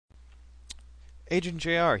Agent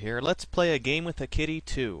JR here. Let's play a game with a kitty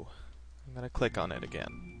 2. I'm gonna click on it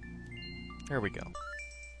again. There we go.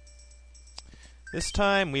 This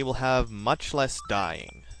time we will have much less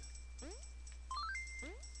dying.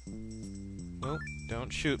 No,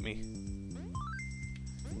 don't shoot me.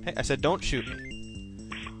 Hey, I said don't shoot me.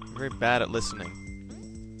 I'm very bad at listening.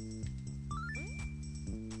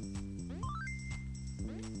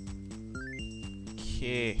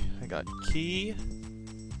 Okay, I got key.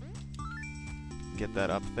 Get that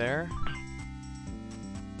up there.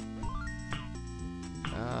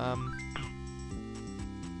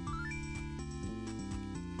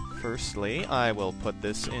 Firstly, I will put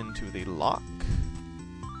this into the lock.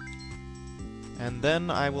 And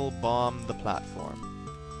then I will bomb the platform.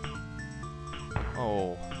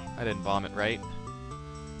 Oh, I didn't bomb it right.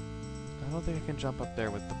 I don't think I can jump up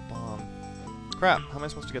there with the bomb. Crap, how am I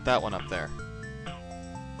supposed to get that one up there?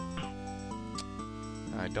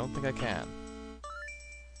 I don't think I can.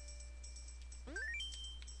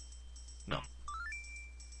 No.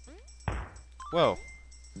 Whoa.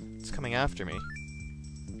 It's coming after me.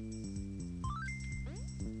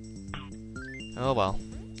 Oh well.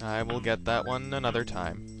 I will get that one another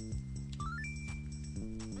time.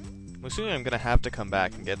 I'm assuming I'm gonna have to come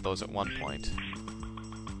back and get those at one point.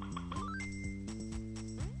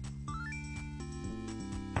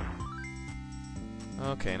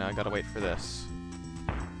 Okay, now I gotta wait for this.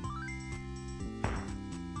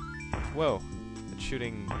 Whoa. It's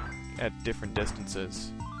shooting at different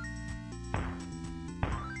distances.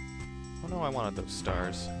 Oh no, I wanted those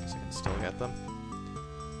stars. I guess I can still get them.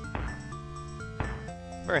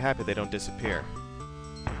 Very happy they don't disappear.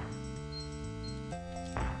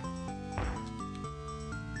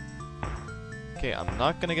 Okay, I'm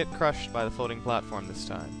not gonna get crushed by the floating platform this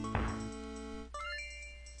time.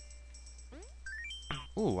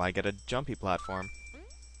 Ooh, I get a jumpy platform.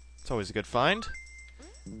 It's always a good find.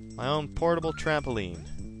 My own portable trampoline.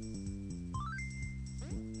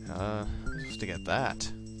 I'm supposed to get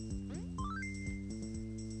that.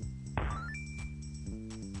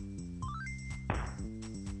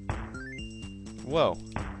 Whoa.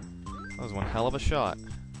 That was one hell of a shot.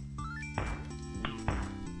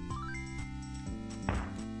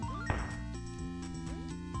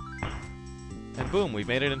 And boom, we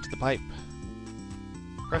made it into the pipe.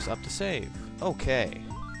 Press up to save. Okay.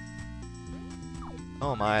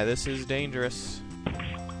 Oh my, this is dangerous.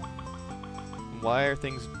 Why are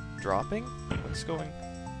things dropping?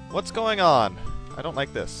 What's going on? I don't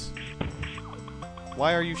like this.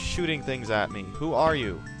 Why are you shooting things at me? Who are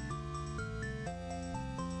you?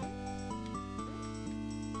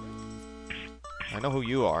 I know who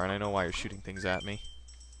you are, and I know why you're shooting things at me.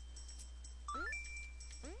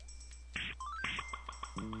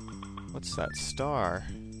 What's that star?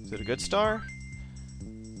 Is it a good star?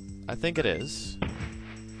 I think it is.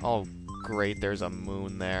 Oh, great, there's a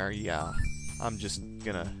moon there. Yeah. I'm just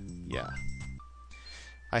gonna... yeah.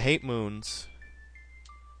 I hate moons.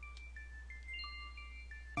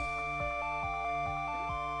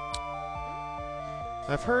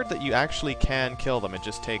 I've heard that you actually can kill them, it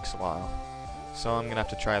just takes a while. So I'm gonna have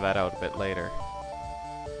to try that out a bit later.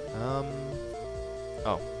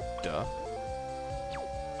 Oh, duh.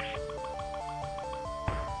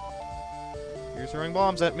 You're throwing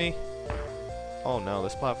bombs at me! Oh no,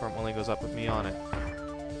 this platform only goes up with me on it.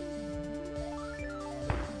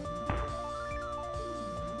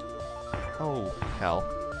 Oh, hell.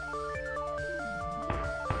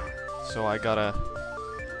 So I gotta...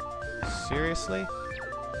 seriously?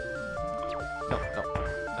 No,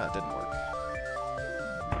 that didn't work.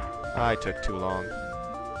 I took too long.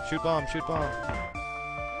 Shoot bomb, shoot bomb!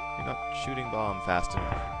 You're not shooting bomb fast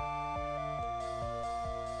enough.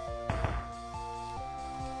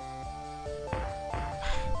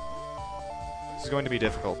 This is going to be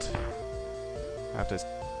difficult. I have to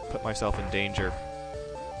put myself in danger.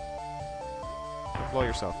 Don't blow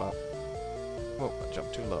yourself up. Whoa, I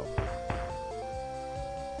jumped too low.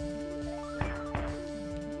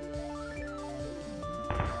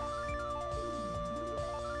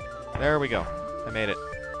 There we go. I made it.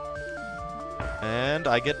 And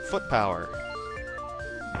I get foot power.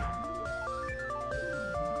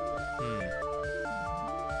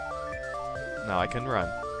 Now I can run.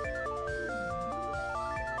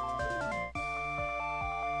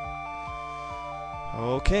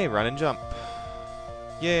 Okay, run and jump.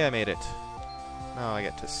 Yay, I made it. Now I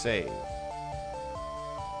get to save.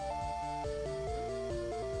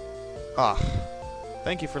 Ah.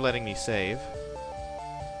 Thank you for letting me save.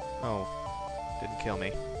 Oh. Didn't kill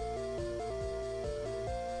me.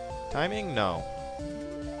 Timing? No.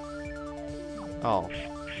 Oh.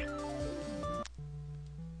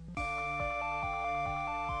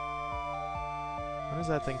 Where's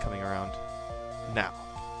that thing coming around? Now.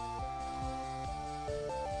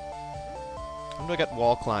 When do I get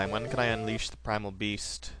wall climb? When can I unleash the primal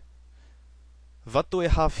beast? What do we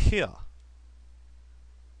have here?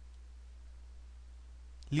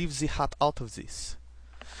 Leave the hat out of this.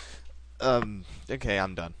 Okay,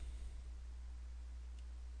 I'm done.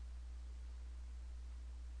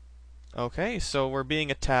 Okay, so we're being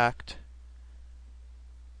attacked.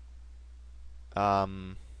 I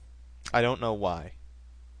don't know why.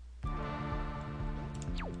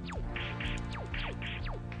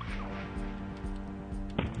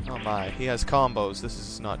 Oh my, he has combos. This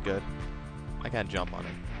is not good. I can't jump on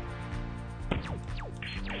him.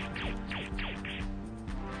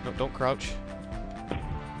 No, don't crouch.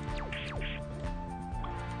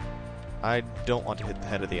 I don't want to hit the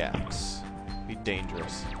head of the axe. It'd be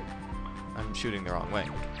dangerous. I'm shooting the wrong way.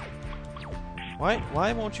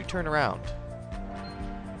 Why won't you turn around?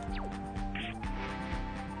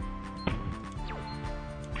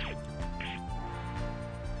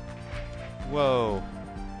 Whoa.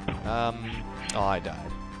 Oh, I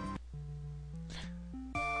died.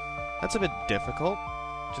 That's a bit difficult.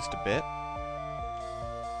 Just a bit.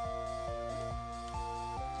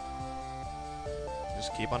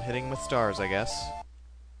 Just keep on hitting with stars, I guess.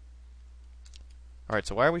 Alright,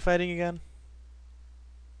 so why are we fighting again?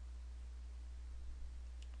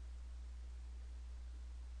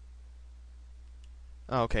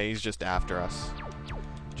 Oh, okay, he's just after us.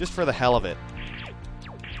 Just for the hell of it.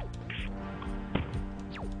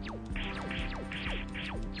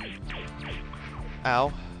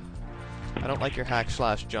 Ow. I don't like your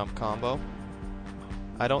hack/jump combo.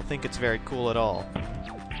 I don't think it's very cool at all.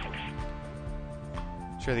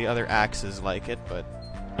 Sure, the other axes like it, but...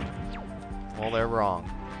 well, they're wrong.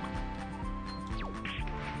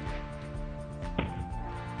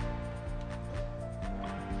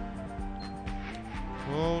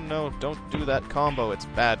 Oh no, don't do that combo, it's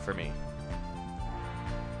bad for me.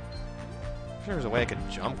 I'm sure there's a way I could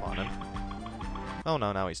jump on him. Oh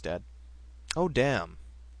no, now he's dead. Oh damn.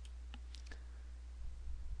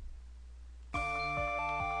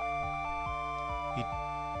 He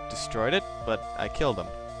destroyed it, but I killed him.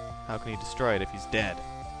 How can he destroy it if he's dead?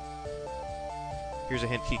 Here's a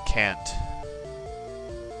hint, he can't.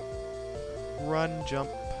 Run, jump.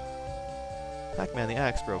 Pac-Man the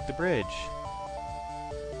axe broke the bridge.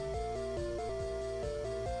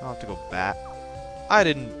 I'll have to go back. I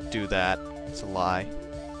didn't do that. It's a lie.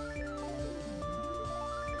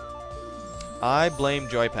 I blame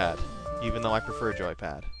Joypad, even though I prefer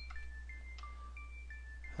Joypad.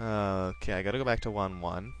 Okay, I gotta go back to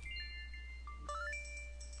 1-1.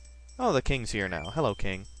 Oh, the king's here now. Hello,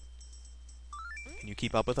 king. Can you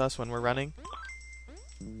keep up with us when we're running?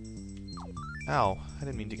 Ow, I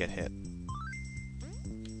didn't mean to get hit.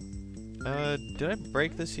 Did I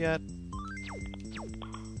break this yet?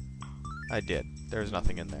 I did. There's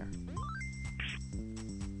nothing in there.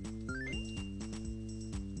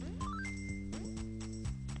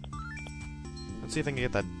 Let's see if I can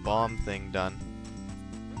get that bomb thing done.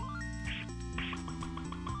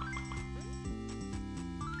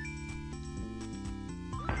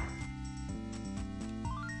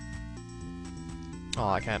 Oh,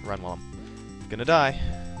 I can't run while I'm gonna die.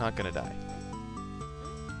 Not gonna die.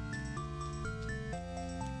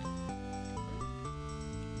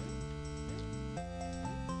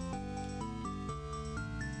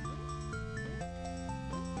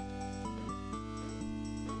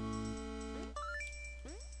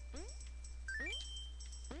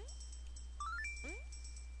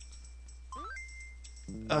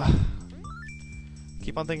 Ugh.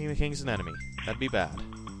 Keep on thinking the king's an enemy. That'd be bad.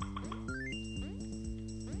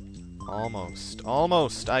 Almost.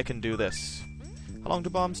 Almost! I can do this. How long do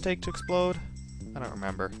bombs take to explode? I don't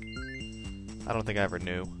remember. I don't think I ever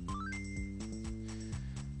knew.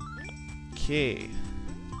 Okay.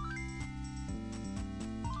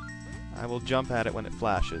 I will jump at it when it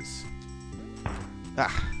flashes.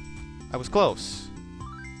 Ah! I was close.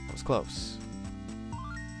 I was close.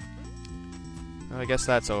 Well, I guess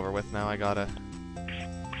that's over with now. I gotta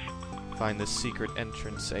find this secret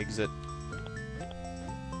entrance exit.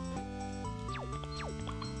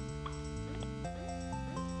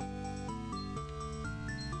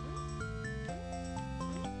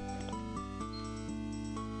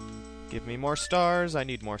 Give me more stars. I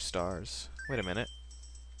need more stars. Wait a minute.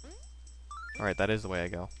 Alright, that is the way I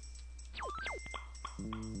go.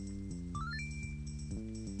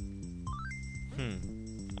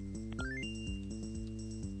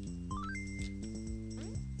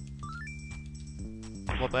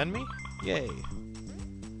 Will it end me? Yay.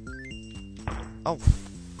 Oh,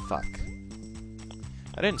 fuck.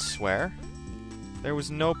 I didn't swear. There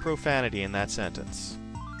was no profanity in that sentence.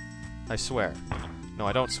 I swear. No,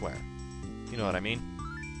 I don't swear. You know what I mean.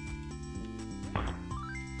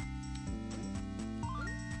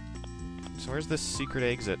 So where's this secret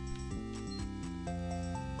exit?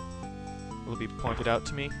 Will it be pointed out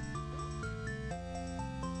to me?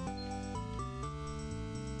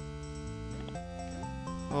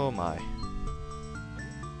 Oh my.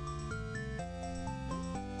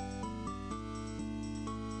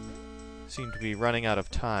 Seem to be running out of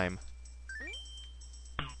time.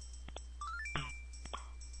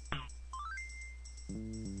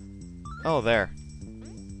 Oh, there.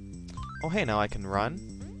 Oh, hey, now I can run.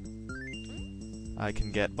 I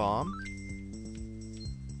can get bomb.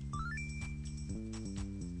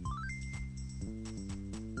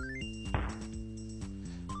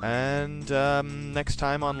 And, next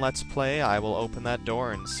time on Let's Play, I will open that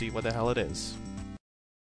door and see what the hell it is.